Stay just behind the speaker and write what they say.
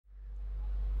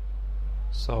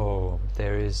So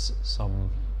there is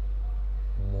some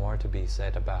more to be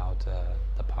said about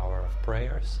the power of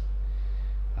prayers.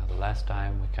 The last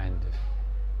time we kind of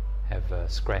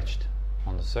have scratched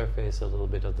on the surface a little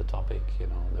bit of the topic.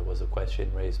 There was a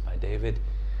question raised by David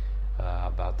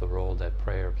about the role that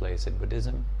prayer plays in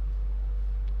Buddhism,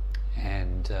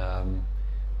 and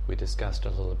we discussed a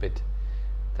little bit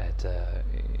that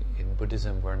in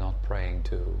Buddhism we're not praying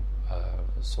to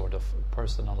a sort of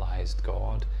personalized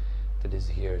God that is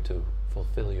here to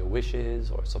fulfill your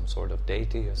wishes, or some sort of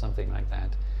deity or something like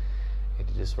that. It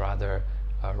is rather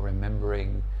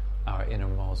remembering our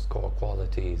innermost core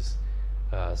qualities,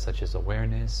 such as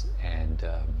awareness and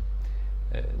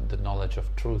the knowledge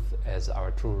of truth as our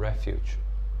true refuge,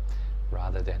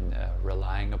 rather than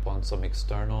relying upon some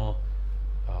external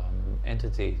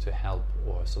entity to help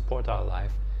or support our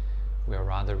life. We are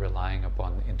rather relying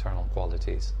upon internal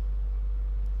qualities.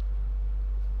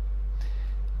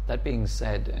 That being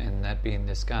said, and that being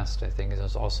discussed, I think it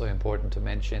is also important to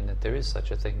mention that there is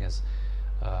such a thing as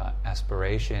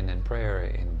aspiration and prayer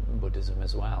in Buddhism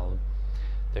as well.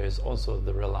 There is also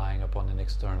the relying upon an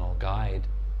external guide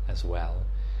as well.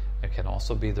 There can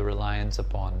also be the reliance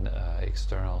upon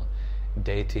external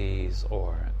deities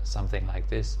or something like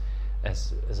this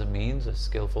as a means, a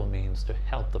skillful means to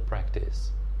help the practice.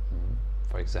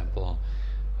 For example,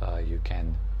 you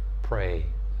can pray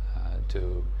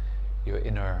to your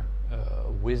inner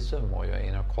wisdom or your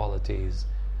inner qualities,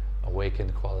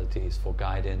 awakened qualities, for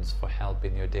guidance, for help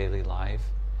in your daily life.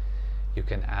 You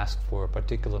can ask for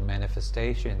particular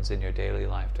manifestations in your daily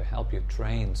life to help you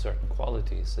train certain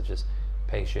qualities, such as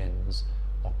patience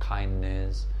or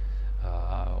kindness,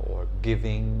 or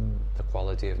giving, the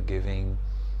quality of giving.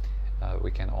 We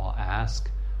can all ask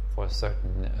for a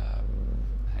certain,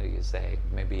 how do you say,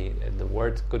 maybe the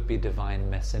word could be divine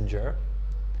messenger,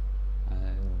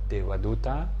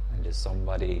 Devaduta, and just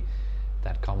somebody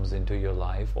that comes into your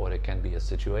life, or it can be a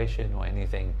situation or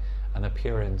anything, an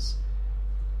appearance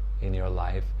in your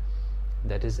life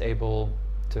that is able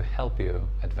to help you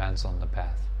advance on the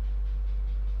path.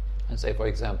 And say, for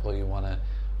example, you want to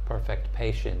perfect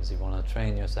patience, you want to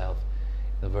train yourself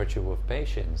in the virtue of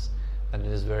patience, then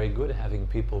it is very good having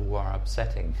people who are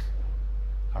upsetting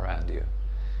around you.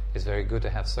 It's very good to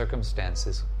have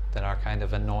circumstances that are kind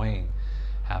of annoying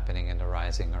happening and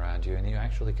arising around you, and you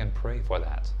actually can pray for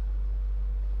that.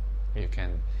 You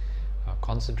can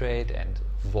concentrate and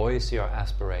voice your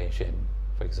aspiration.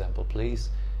 For example, please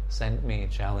send me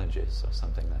challenges or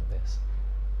something like this.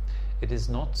 It is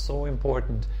not so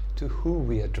important to who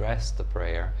we address the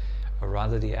prayer, or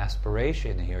rather the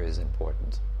aspiration here is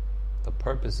important. The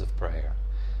purpose of prayer,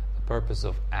 the purpose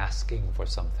of asking for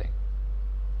something.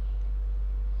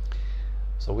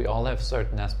 So we all have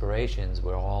certain aspirations.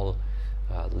 We're all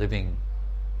living,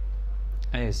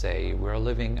 we're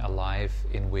living a life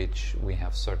in which we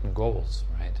have certain goals,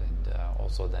 right? And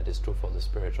also that is true for the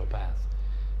spiritual path.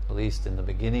 At least in the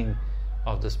beginning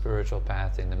of the spiritual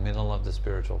path, in the middle of the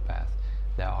spiritual path,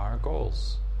 there are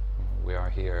goals. We are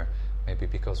here maybe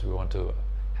because we want to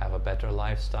have a better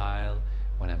lifestyle,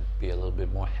 want to be a little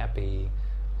bit more happy,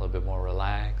 a little bit more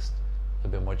relaxed, a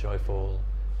little bit more joyful.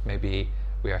 Maybe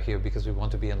we are here because we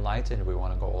want to be enlightened, we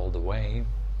want to go all the way,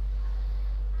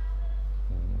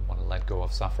 want to let go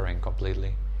of suffering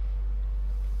completely.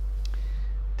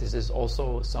 This is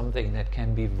also something that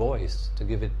can be voiced, to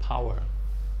give it power,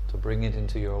 to bring it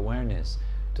into your awareness,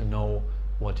 to know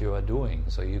what you are doing.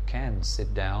 So you can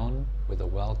sit down with a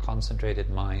well-concentrated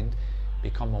mind,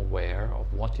 become aware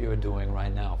of what you are doing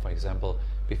right now. For example,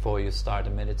 before you start a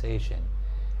meditation,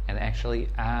 and actually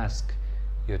ask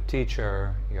your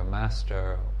teacher, your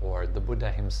master, or the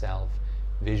Buddha himself,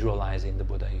 visualizing the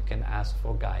Buddha. You can ask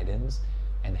for guidance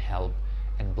and help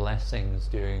and blessings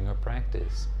during your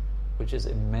practice, which is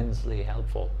immensely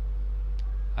helpful.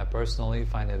 I personally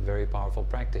find it a very powerful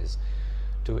practice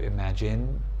to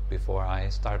imagine, before I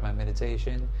start my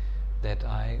meditation, that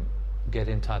I get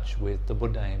in touch with the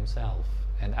Buddha himself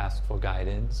and ask for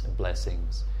guidance and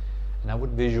blessings. And I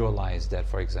would visualize that,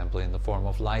 for example, in the form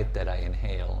of light that I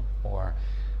inhale, or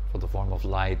for the form of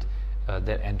light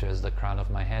that enters the crown of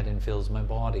my head and fills my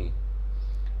body.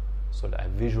 So that I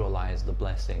visualize the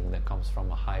blessing that comes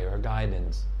from a higher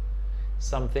guidance.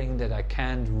 Something that I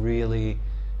can't really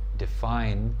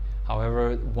define.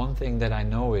 However, one thing that I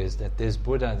know is that this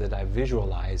Buddha that I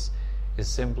visualize is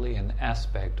simply an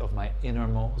aspect of my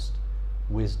innermost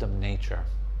wisdom nature.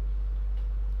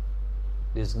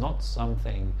 It is not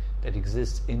something that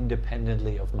exists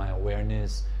independently of my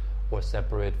awareness, or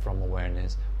separate from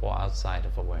awareness, or outside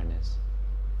of awareness.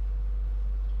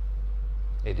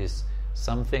 It is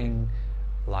something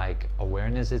like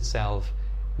awareness itself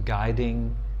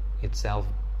guiding itself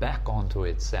back onto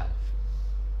itself.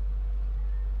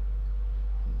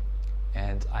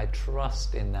 And I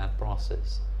trust in that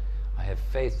process. I have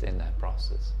faith in that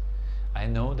process. I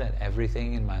know that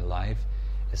everything in my life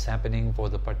is happening for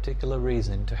the particular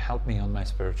reason to help me on my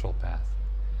spiritual path.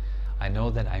 I know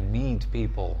that I meet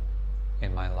people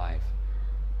in my life,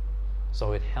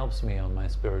 so it helps me on my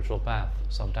spiritual path.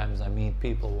 Sometimes I meet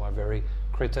people who are very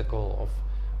critical of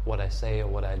what I say or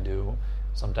what I do.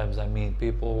 Sometimes I meet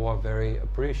people who are very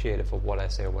appreciative of what I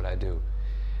say or what I do.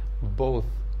 Both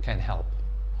can help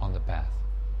on the path.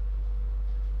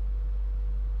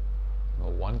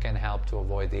 Well, one can help to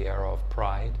avoid the error of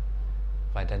pride,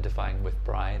 of identifying with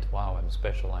pride. Wow, I'm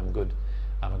special, I'm good,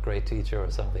 I'm a great teacher,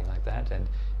 or something like that. And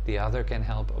the other can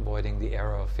help avoiding the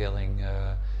error of feeling,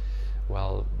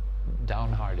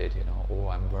 downhearted, oh,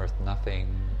 I'm worth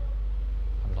nothing,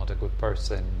 I'm not a good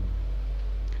person,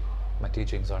 my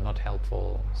teachings are not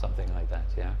helpful, something like that,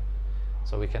 yeah?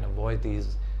 So we can avoid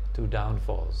these two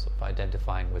downfalls of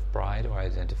identifying with pride or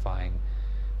identifying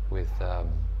with the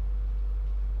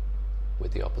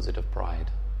opposite of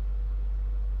pride,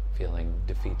 feeling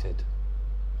defeated,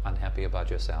 unhappy about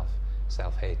yourself,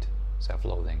 self-hate,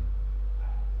 self-loathing.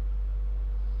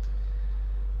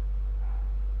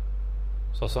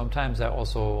 So sometimes I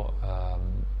also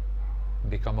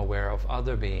become aware of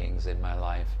other beings in my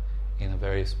life in a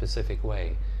very specific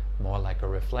way, more like a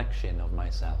reflection of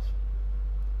myself.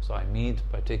 So I meet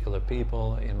particular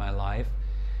people in my life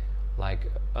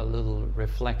like a little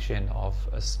reflection of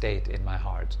a state in my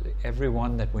heart.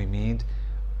 Everyone that we meet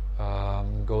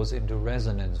goes into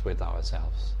resonance with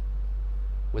ourselves,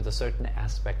 with a certain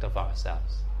aspect of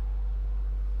ourselves.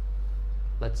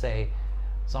 Let's say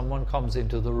someone comes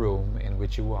into the room in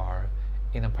which you are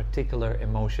in a particular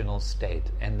emotional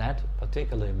state, and that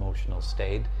particular emotional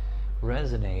state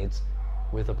resonates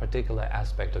with a particular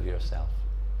aspect of yourself.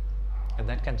 And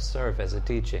that can serve as a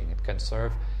teaching, it can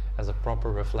serve as a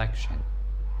proper reflection,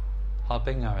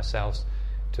 helping ourselves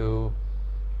to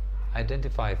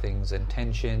identify things and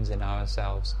tensions in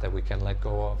ourselves that we can let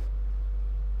go of,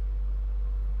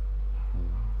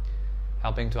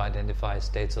 helping to identify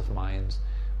states of minds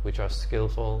which are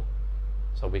skillful,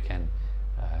 so we can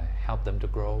help them to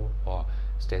grow, or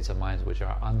states of minds which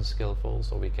are unskillful,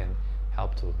 so we can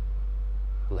help to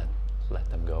let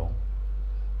them go.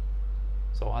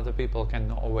 So other people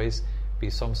can always be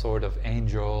some sort of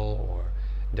angel or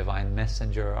divine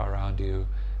messenger around you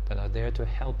that are there to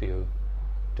help you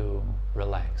to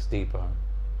relax deeper,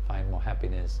 find more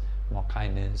happiness, more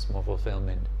kindness, more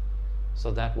fulfillment.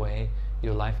 So that way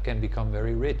your life can become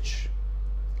very rich.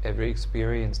 Every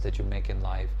experience that you make in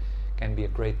life can be a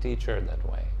great teacher that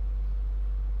way.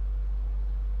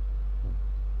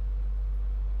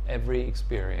 Every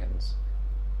experience.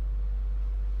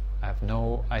 I have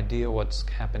no idea what's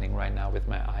happening right now with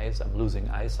my eyes. I'm losing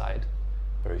eyesight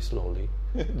very slowly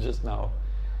just now.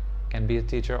 Can be a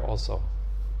teacher also.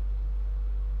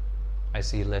 I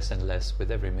see less and less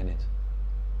with every minute.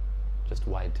 Just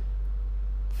white,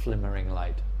 flimmering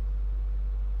light.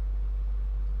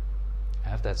 I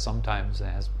have that sometimes. It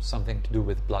has something to do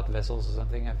with blood vessels or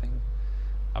something, I think.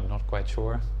 I'm not quite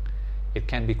sure. It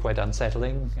can be quite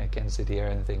unsettling. I can sit here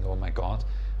and think, oh my God,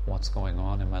 what's going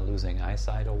on? Am I losing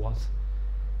eyesight or what?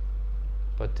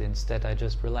 But instead I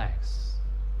just relax.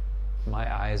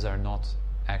 My eyes are not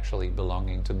actually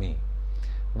belonging to me.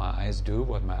 My eyes do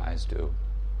what my eyes do.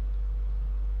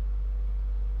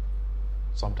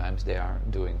 Sometimes they are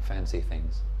doing fancy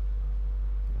things,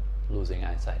 losing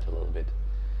eyesight a little bit,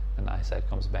 and eyesight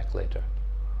comes back later.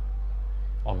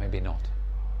 Or maybe not.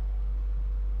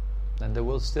 Then there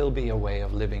will still be a way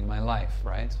of living my life,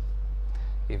 right?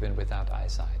 Even without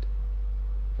eyesight.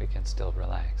 We can still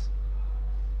relax.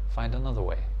 Find another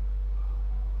way.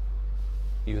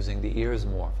 Using the ears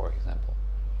more, for example.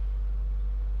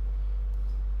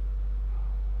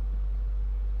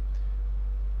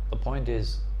 The point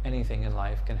is, anything in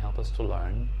life can help us to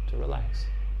learn to relax,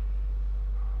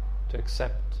 to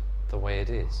accept the way it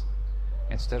is,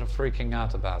 instead of freaking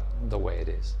out about the way it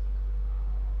is,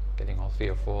 getting all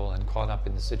fearful and caught up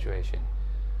in the situation.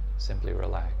 Simply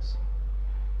relax.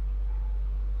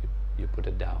 You put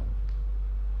it down.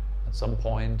 At some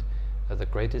point, the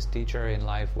greatest teacher in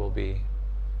life will be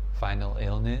final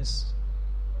illness,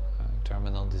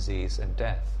 terminal disease, and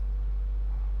death.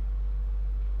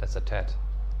 That's a tad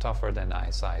tougher than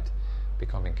eyesight,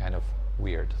 becoming kind of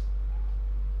weird.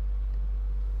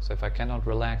 So if I cannot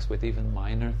relax with even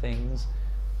minor things,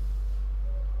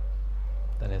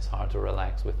 then it's hard to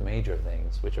relax with major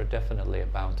things, which are definitely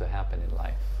bound to happen in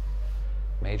life.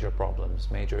 Major problems,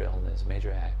 major illness,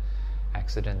 major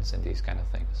accidents, and these kind of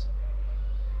things.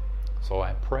 So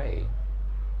I pray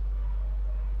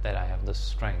that I have the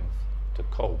strength to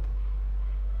cope,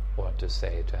 or to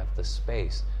have the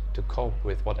space to cope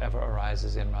with whatever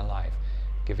arises in my life,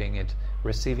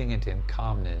 receiving it in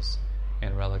calmness,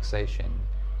 in relaxation,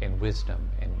 in wisdom,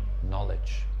 in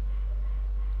knowledge.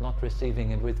 Not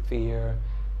receiving it with fear,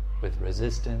 with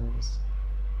resistance.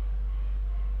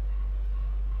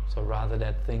 So rather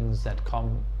that things that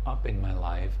come up in my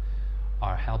life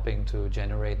are helping to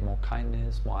generate more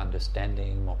kindness, more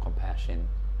understanding, more compassion,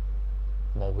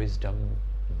 more wisdom,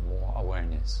 more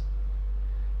awareness.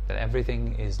 That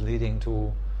everything is leading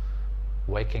to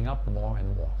waking up more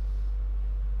and more.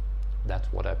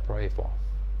 That's what I pray for.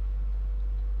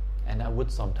 And I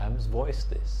would sometimes voice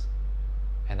this.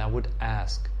 And I would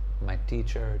ask my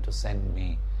teacher to send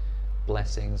me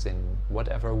blessings in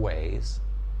whatever ways.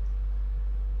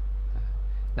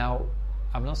 Now,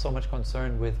 I'm not so much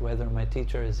concerned with whether my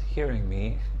teacher is hearing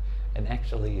me and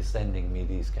actually sending me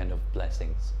these kind of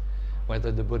blessings.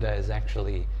 Whether the Buddha is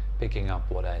actually picking up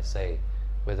what I say.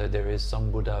 Whether there is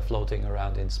some Buddha floating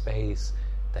around in space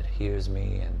that hears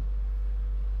me and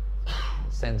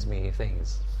sends me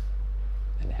things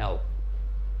and help.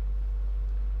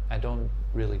 I don't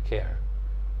really care.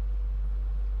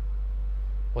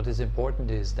 What is important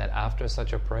is that after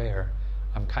such a prayer,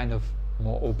 I'm kind of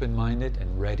more open-minded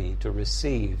and ready to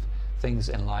receive things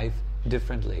in life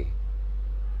differently.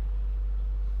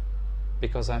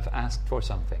 Because I've asked for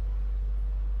something.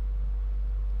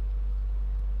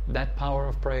 That power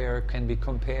of prayer can be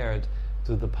compared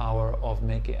to the power of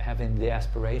having the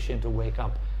aspiration to wake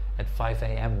up at 5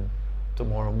 a.m.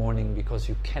 tomorrow morning because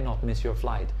you cannot miss your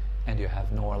flight and you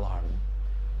have no alarm.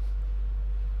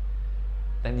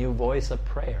 Then you voice a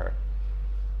prayer.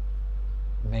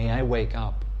 May I wake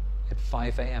up at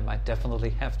 5 a.m. I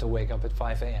definitely have to wake up at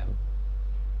 5 a.m.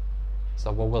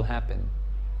 So what will happen?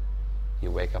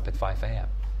 You wake up at 5 a.m.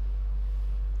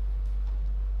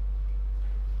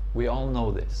 We all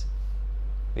know this,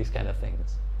 these kind of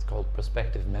things. It's called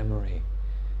prospective memory.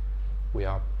 We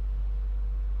are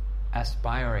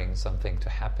aspiring something to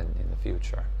happen in the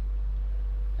future.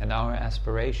 And our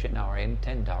aspiration, our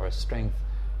intent, our strength,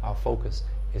 our focus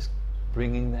is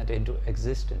bringing that into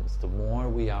existence. The more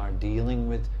we are dealing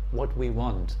with what we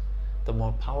want, the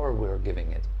more power we're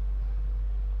giving it.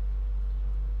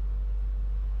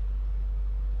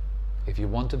 If you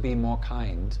want to be more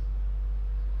kind,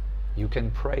 you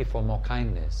can pray for more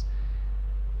kindness.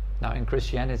 Now in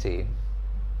Christianity,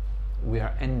 we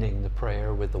are ending the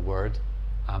prayer with the word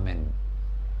Amen.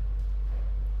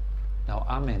 Now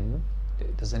Amen,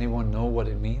 does anyone know what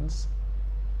it means?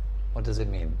 What does it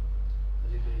mean?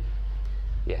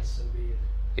 Yes. So be it.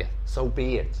 Yeah, so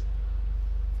be it.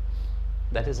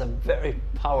 That is a very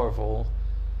powerful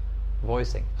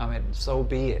voicing. Amen, so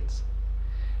be it.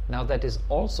 Now that is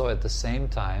also at the same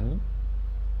time,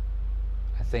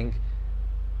 I think,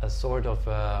 a sort of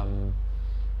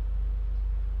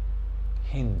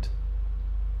hint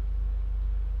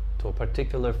to a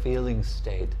particular feeling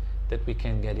state that we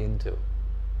can get into.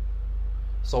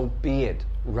 So be it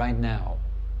right now.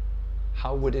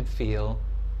 How would it feel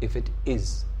if it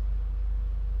is?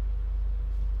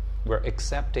 We're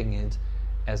accepting it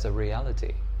as a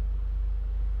reality.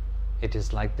 It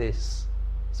is like this.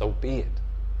 So be it.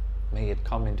 May it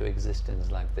come into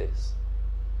existence like this.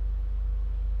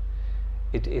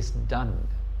 It is done.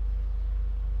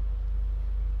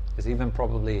 It's even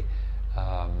probably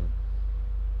a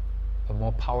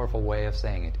more powerful way of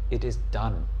saying it. It is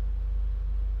done.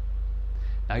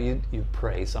 Now you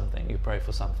pray something, you pray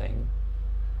for something,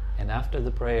 and after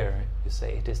the prayer you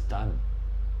say it is done.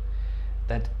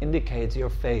 That indicates your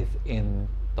faith in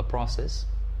the process.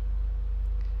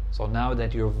 So now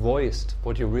that you've voiced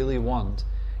what you really want,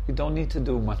 you don't need to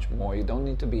do much more. You don't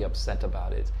need to be upset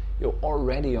about it. You're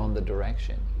already on the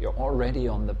direction. You're already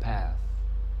on the path.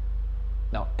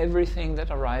 Now everything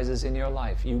that arises in your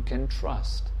life you can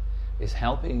trust is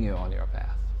helping you on your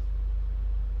path.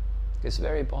 It's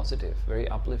very positive, very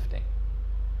uplifting,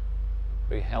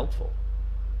 very helpful.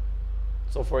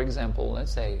 So for example,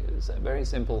 let's say, it's a very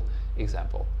simple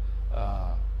example.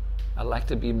 I'd like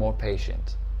to be more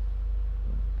patient.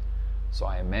 So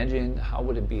I imagine, how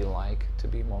would it be like to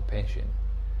be more patient?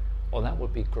 Oh, that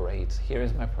would be great. Here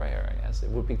is my prayer. Yes, it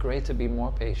would be great to be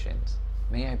more patient.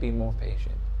 May I be more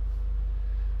patient?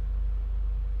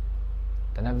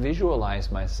 Then I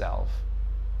visualize myself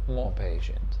more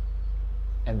patient.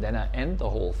 And then I end the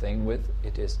whole thing with,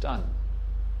 it is done.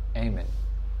 Amen.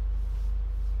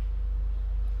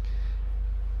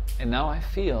 And now I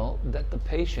feel that the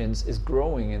patience is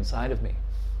growing inside of me.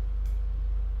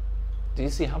 Do you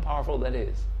see how powerful that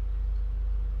is?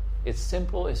 It's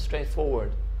simple, it's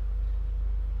straightforward.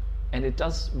 And it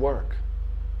does work.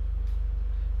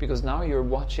 Because now you're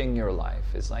watching your life.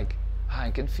 It's like,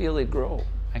 I can feel it grow.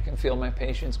 I can feel my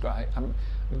patience grow. I'm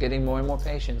getting more and more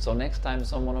patient. So next time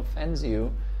someone offends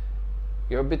you,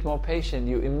 you're a bit more patient.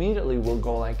 You immediately will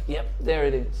go like, yep, there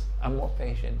it is. I'm more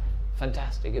patient.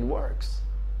 Fantastic, it works.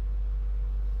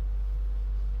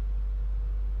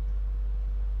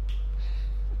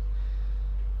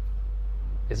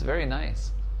 It's very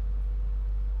nice.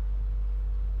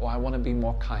 Oh, I want to be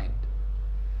more kind.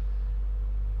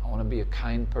 I want to be a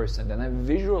kind person. And I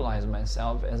visualize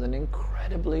myself as an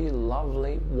incredibly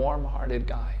lovely, warm-hearted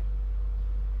guy.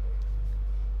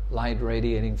 Light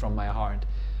radiating from my heart.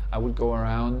 I would go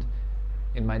around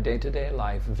in my day-to-day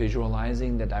life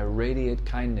visualizing that I radiate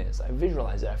kindness. I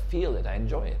visualize it, I feel it, I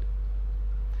enjoy it.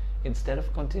 Instead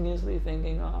of continuously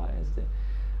thinking,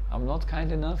 I'm not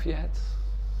kind enough yet.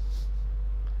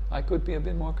 I could be a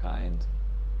bit more kind.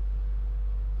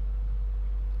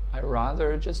 I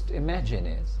rather just imagine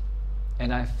it,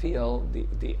 and I feel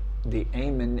the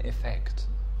amen effect,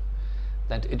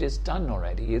 that it is done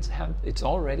already. It's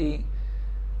already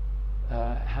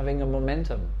having a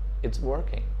momentum. It's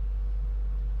working.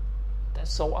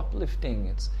 That's so uplifting.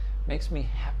 It makes me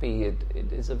happy.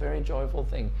 It is a very joyful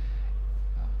thing.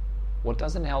 What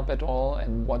doesn't help at all,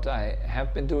 and what I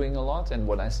have been doing a lot, and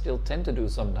what I still tend to do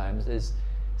sometimes, is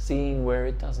seeing where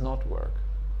it does not work.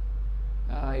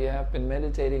 I've been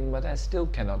meditating, but I still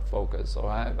cannot focus. Or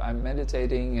I'm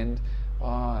meditating and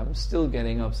I'm still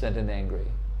getting upset and angry.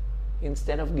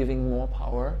 Instead of giving more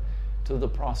power to the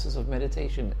process of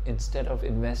meditation, instead of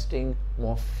investing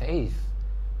more faith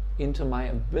into my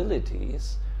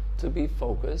abilities to be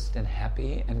focused and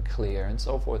happy and clear and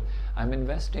so forth, I'm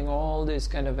investing all this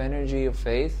kind of energy of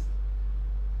faith,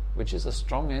 which is a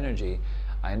strong energy.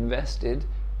 I invested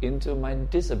into my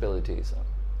disabilities,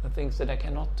 the things that I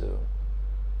cannot do.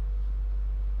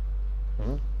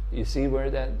 You see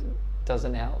where that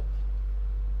doesn't help?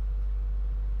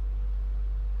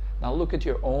 Now look at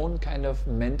your own kind of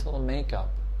mental makeup.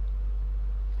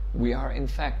 We are in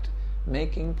fact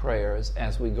making prayers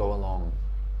as we go along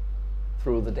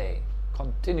through the day,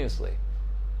 continuously.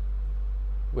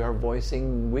 We are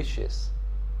voicing wishes,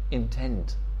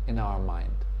 intent in our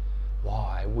mind. Wow,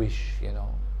 I wish,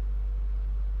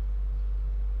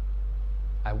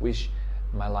 I wish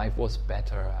my life was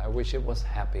better. I wish it was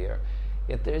happier.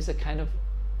 Yet there is a kind of,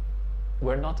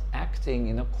 we're not acting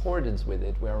in accordance with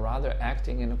it. We're rather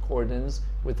acting in accordance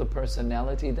with the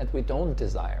personality that we don't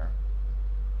desire,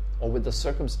 or with the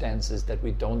circumstances that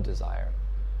we don't desire.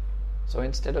 So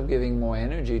instead of giving more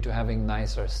energy to having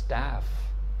nicer staff,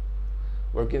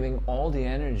 we're giving all the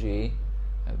energy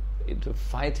into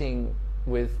fighting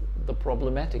with the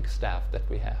problematic staff that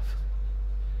we have.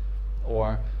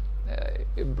 Or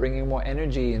bringing more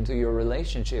energy into your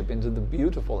relationship, into the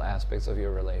beautiful aspects of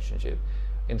your relationship.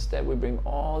 Instead, we bring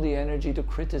all the energy to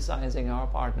criticizing our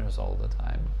partners all the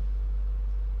time,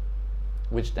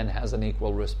 which then has an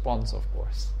equal response, of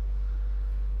course.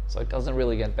 So it doesn't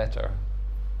really get better.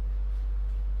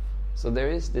 So there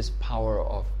is this power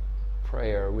of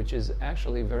prayer, which is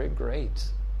actually very great.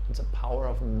 It's a power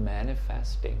of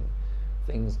manifesting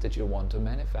things that you want to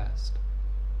manifest.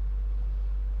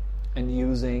 And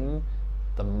using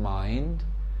the mind,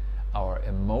 our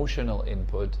emotional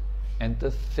input, and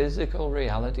the physical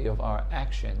reality of our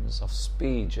actions, of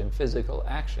speech and physical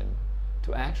action,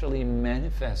 to actually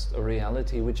manifest a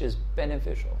reality which is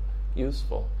beneficial,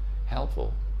 useful,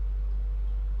 helpful,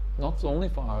 not only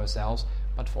for ourselves,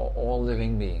 but for all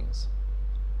living beings.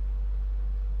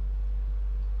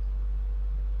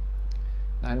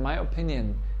 Now, in my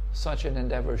opinion, such an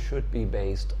endeavor should be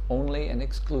based only and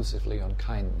exclusively on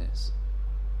kindness.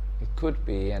 It could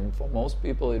be, and for most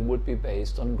people it would be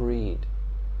based on greed.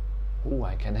 Ooh,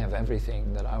 I can have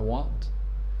everything that I want.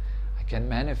 I can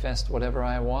manifest whatever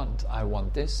I want. I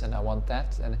want this and I want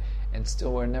that, and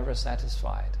still we're never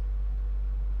satisfied.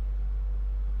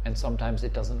 And sometimes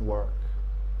it doesn't work.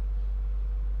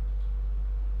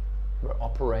 We're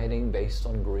operating based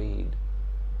on greed.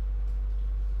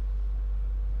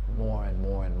 More and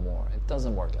more and more. It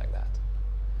doesn't work like that.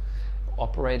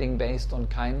 Operating based on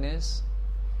kindness,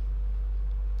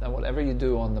 then whatever you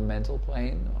do on the mental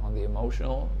plane, on the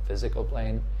emotional, physical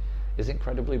plane, is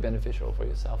incredibly beneficial for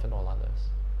yourself and all others.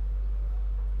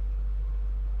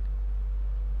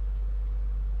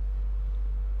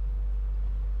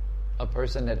 A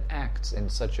person that acts in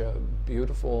such a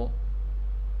beautiful,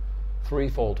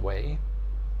 threefold way,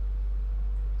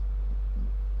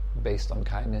 based on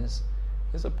kindness,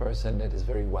 is a person that is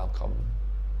very welcome,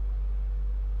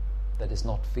 that is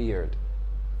not feared,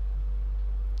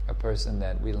 a person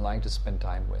that we like to spend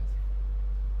time with.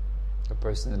 a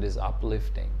person that is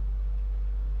uplifting,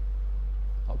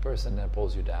 not a person that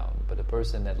pulls you down, but a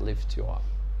person that lifts you up.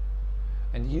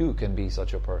 And you can be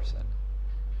such a person.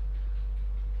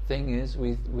 Thing is,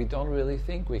 we don't really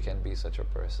think we can be such a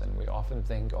person. We often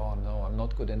think, oh no, I'm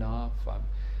not good enough,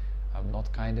 I'm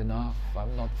not kind enough,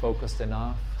 I'm not focused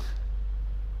enough.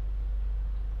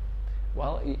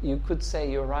 Well, you could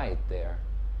say you're right there.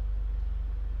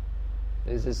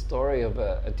 There's this story of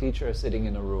a teacher sitting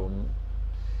in a room,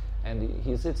 and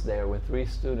he sits there with 3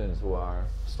 students who are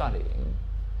studying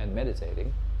and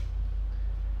meditating.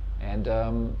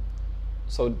 And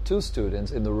so 2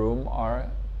 students in the room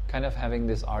are kind of having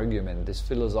this argument, this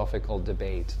philosophical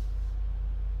debate.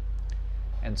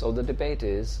 And so the debate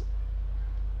is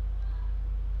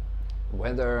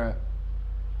whether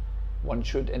one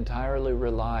should entirely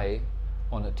rely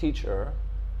on a teacher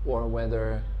or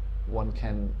whether one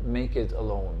can make it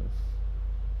alone.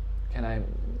 Can I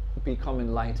become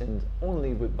enlightened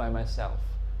only by myself,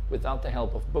 without the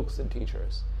help of books and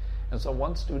teachers? And so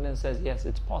one student says, yes,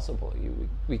 it's possible.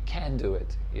 We can do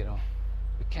it,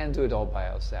 We can't do it all by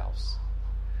ourselves.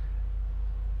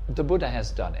 The Buddha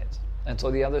has done it. And so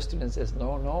the other student says,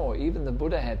 no, even the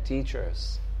Buddha had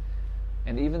teachers.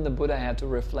 And even the Buddha had to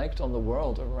reflect on the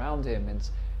world around him.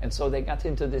 And so they got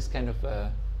into this kind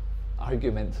of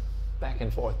argument, back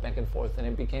and forth, and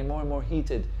it became more and more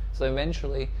heated. So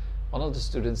eventually, one of the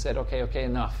students said, okay,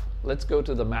 enough. Let's go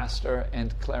to the master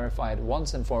and clarify it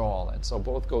once and for all. And so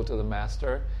both go to the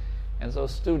master. And so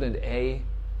student A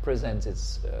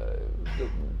presents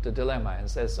the dilemma and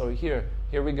says, so here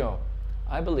we go.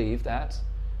 I believe that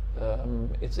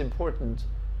it's important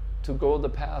to go the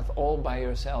path all by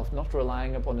yourself, not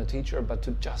relying upon a teacher, but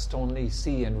to just only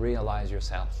see and realize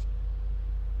yourself.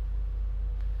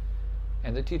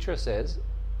 And the teacher says,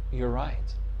 you're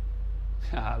right.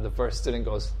 The first student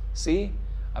goes, see,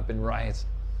 I've been right.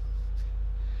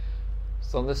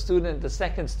 So the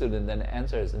second student then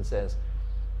answers and says,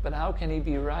 but how can he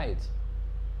be right?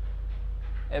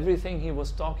 Everything he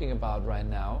was talking about right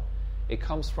now, it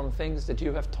comes from things that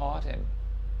you have taught him.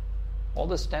 All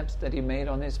the steps that he made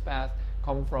on his path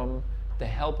come from the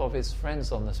help of his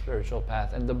friends on the spiritual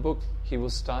path and the book he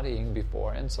was studying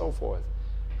before and so forth.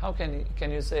 How can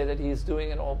you say that he's doing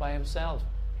it all by himself?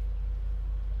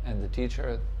 And the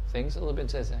teacher thinks a little bit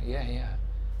and says, yeah,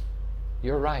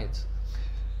 you're right.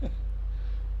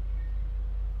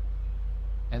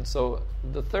 And so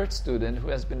the third student, who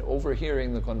has been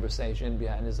overhearing the conversation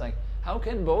behind, is like, how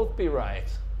can both be right?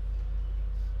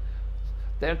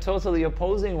 They're totally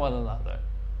opposing one another.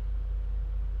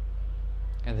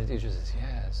 And the teacher says,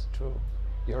 yeah, it's true.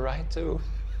 You're right too.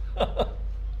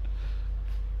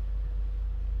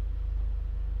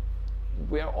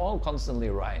 We are all constantly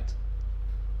right.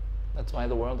 That's why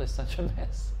the world is such a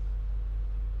mess.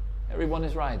 Everyone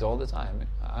is right all the time.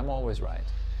 I'm always right.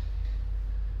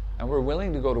 And we're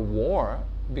willing to go to war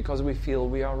because we feel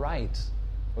we are right.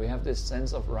 We have this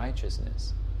sense of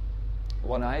righteousness.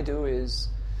 What I do is,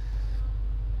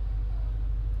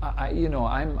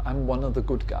 I'm one of the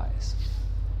good guys,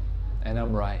 and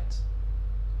I'm right.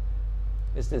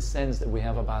 It's this sense that we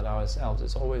have about ourselves.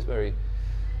 It's always very,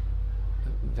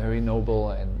 very noble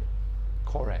and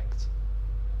correct.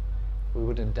 We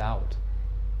wouldn't doubt.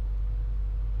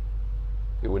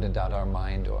 We wouldn't doubt our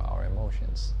mind or our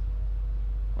emotions.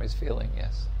 Or his feeling,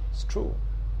 yes, it's true.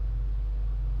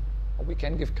 Or we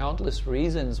can give countless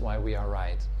reasons why we are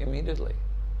right immediately.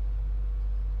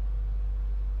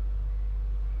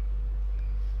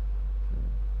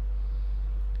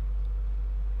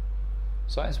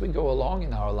 So as we go along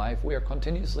in our life, we are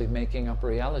continuously making up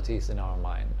realities in our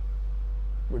mind.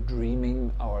 We're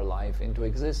dreaming our life into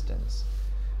existence.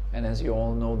 And as you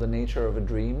all know the nature of a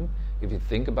dream, if you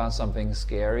think about something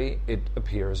scary, it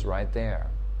appears right there.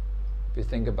 If you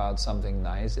think about something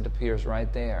nice, it appears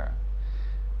right there.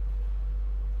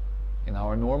 In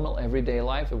our normal everyday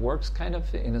life, it works kind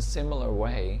of in a similar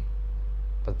way,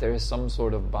 but there is some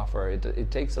sort of buffer.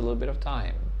 It takes a little bit of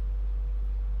time.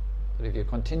 But if you're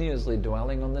continuously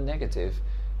dwelling on the negative,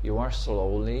 you are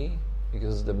slowly,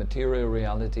 because the material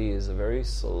reality is a very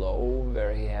slow,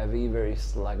 very heavy, very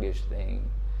sluggish thing,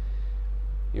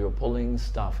 you're pulling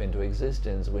stuff into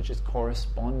existence which is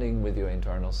corresponding with your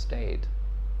internal state.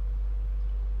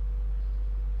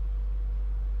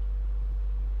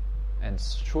 And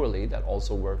surely that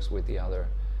also works with the other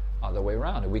way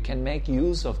around. We can make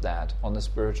use of that on the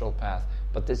spiritual path,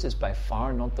 but this is by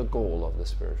far not the goal of the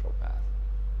spiritual path.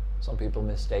 Some people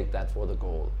mistake that for the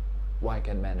goal. Well, I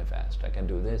can manifest. I can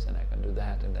do this and I can do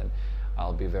that, and then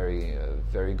I'll be very,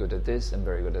 very good at this and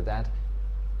very good at that.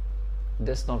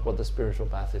 That's not what the spiritual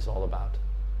path is all about.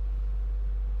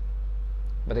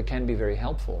 But it can be very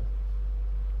helpful.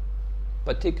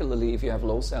 Particularly if you have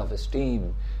low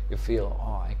self-esteem, you feel,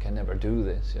 oh, I can never do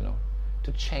this,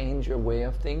 to change your way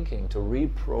of thinking, to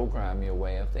reprogram your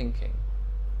way of thinking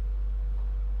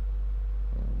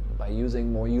by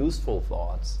using more useful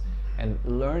thoughts and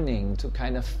learning to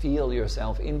kind of feel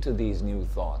yourself into these new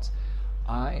thoughts.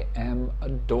 I am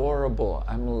adorable,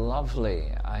 I'm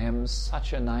lovely, I am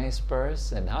such a nice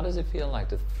person. How does it feel like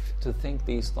to think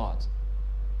these thoughts?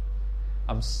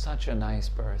 I'm such a nice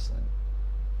person.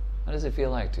 How does it feel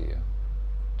like to you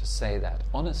to say that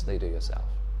honestly to yourself?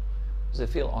 Does it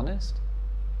feel honest?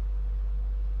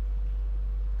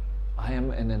 I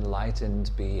am an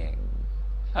enlightened being.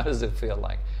 How does it feel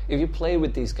like? If you play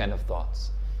with these kind of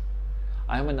thoughts,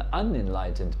 I am an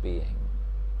unenlightened being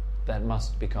that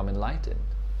must become enlightened.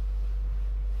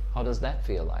 How does that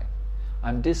feel like?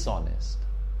 I'm dishonest.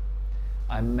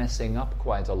 I'm messing up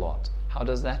quite a lot. How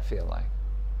does that feel like?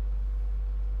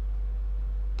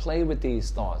 Play with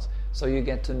these thoughts so you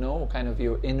get to know kind of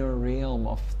your inner realm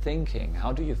of thinking.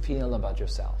 How do you feel about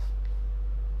yourself?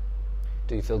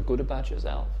 Do you feel good about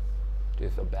yourself? Do you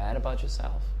feel bad about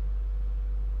yourself?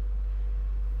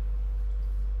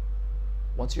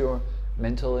 What's your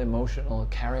mental, emotional,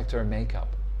 character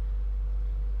makeup?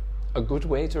 A good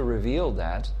way to reveal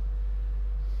that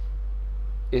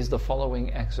is the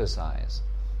following exercise.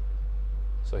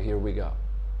 So here we go.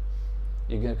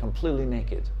 You get completely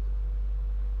naked.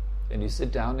 And you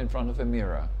sit down in front of a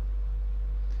mirror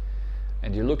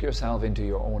and you look yourself into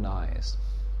your own eyes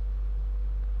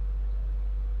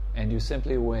and you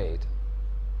simply wait,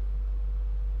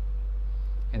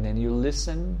 and then you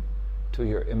listen to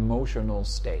your emotional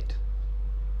state.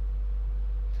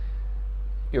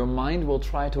 Your mind will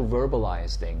try to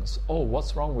verbalize things. Oh,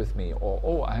 what's wrong with me? Or,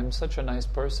 oh, I'm such a nice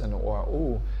person. Or,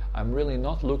 oh, I'm really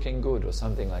not looking good, or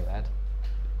something like that.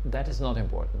 That is not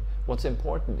important. What's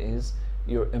important is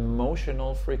your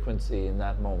emotional frequency in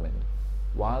that moment.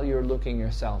 While you're looking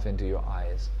yourself into your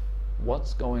eyes,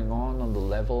 what's going on the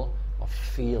level of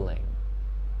feeling?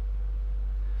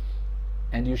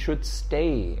 And you should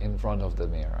stay in front of the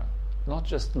mirror. Not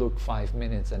just look 5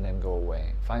 minutes and then go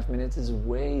away. 5 minutes is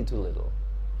way too little.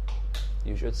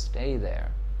 You should stay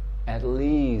there at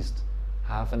least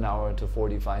half an hour to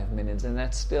 45 minutes, and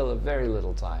that's still a very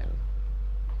little time.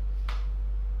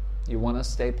 You want to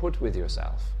stay put with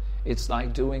yourself. It's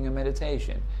like doing a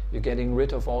meditation. You're getting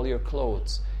rid of all your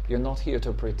clothes. You're not here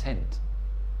to pretend.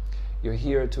 You're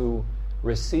here to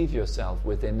receive yourself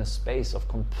within a space of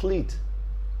complete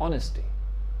honesty.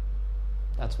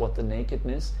 That's what the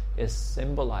nakedness is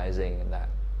symbolizing in that.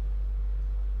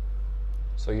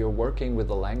 So you're working with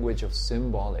the language of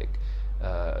symbolism.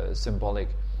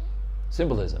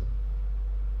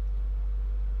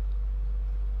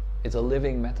 It's a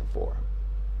living metaphor.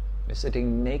 You're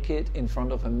sitting naked in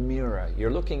front of a mirror.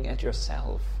 You're looking at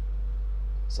yourself,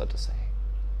 so to say.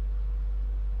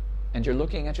 And you're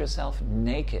looking at yourself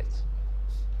naked.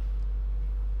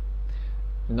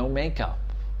 No makeup,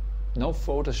 no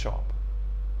Photoshop,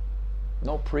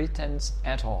 no pretense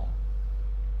at all.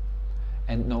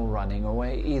 And no running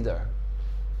away either.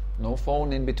 No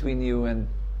phone in between you and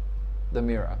the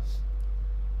mirror.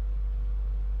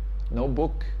 No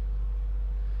book.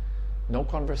 No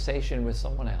conversation with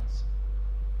someone else.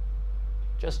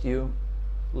 Just you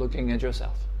looking at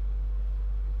yourself.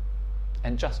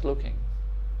 And just looking.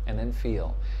 And then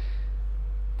feel.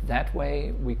 That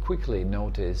way we quickly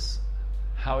notice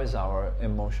how is our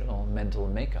emotional, mental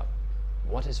makeup.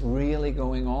 What is really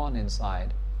going on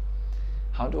inside?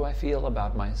 How do I feel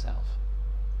about myself?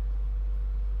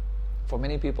 For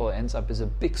many people it ends up as a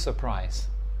big surprise.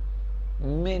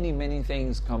 Many, many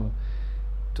things come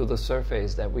to the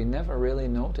surface that we never really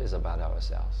notice about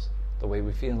ourselves. The way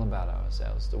we feel about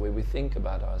ourselves, the way we think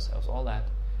about ourselves, all that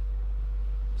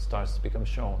starts to become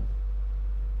shown.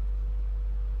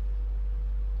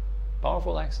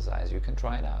 Powerful exercise, you can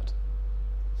try it out.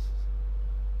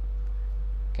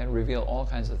 Can reveal all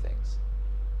kinds of things.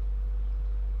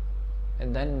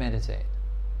 And then meditate.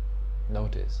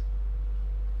 Notice.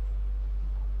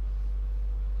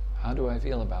 How do I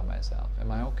feel about myself?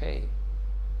 Am I okay?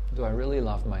 Do I really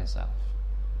love myself?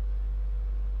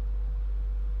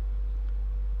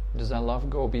 Does that love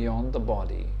go beyond the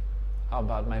body? How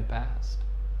about my past?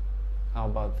 How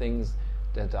about things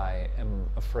that I am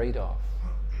afraid of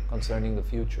concerning the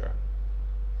future?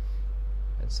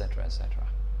 Etc., etc.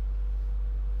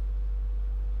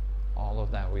 All of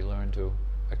that we learn to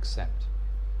accept,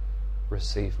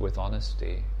 receive with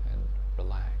honesty, and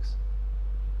relax.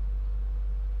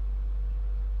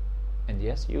 And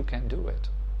yes, you can do it.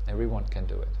 Everyone can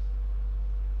do it.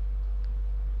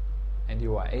 And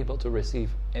you are able to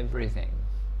receive everything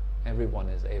Everyone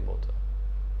is able to.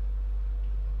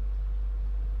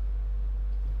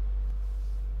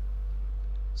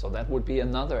 So that would be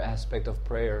another aspect of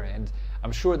prayer, and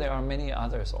I'm sure there are many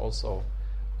others also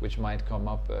which might come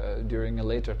up during a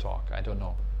later talk. I don't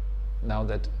know. Now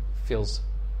that feels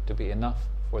to be enough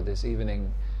for this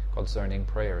evening concerning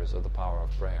prayers or the power of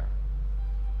prayer.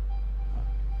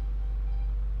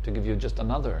 To give you just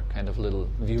another kind of little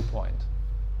viewpoint.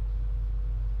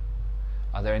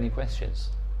 Are there any questions?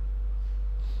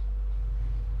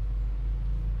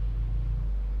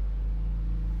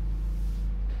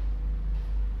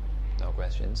 No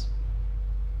questions?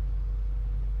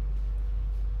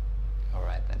 All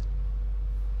right then.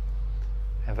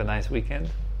 Have a nice weekend.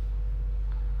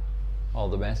 All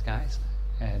the best, guys.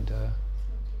 And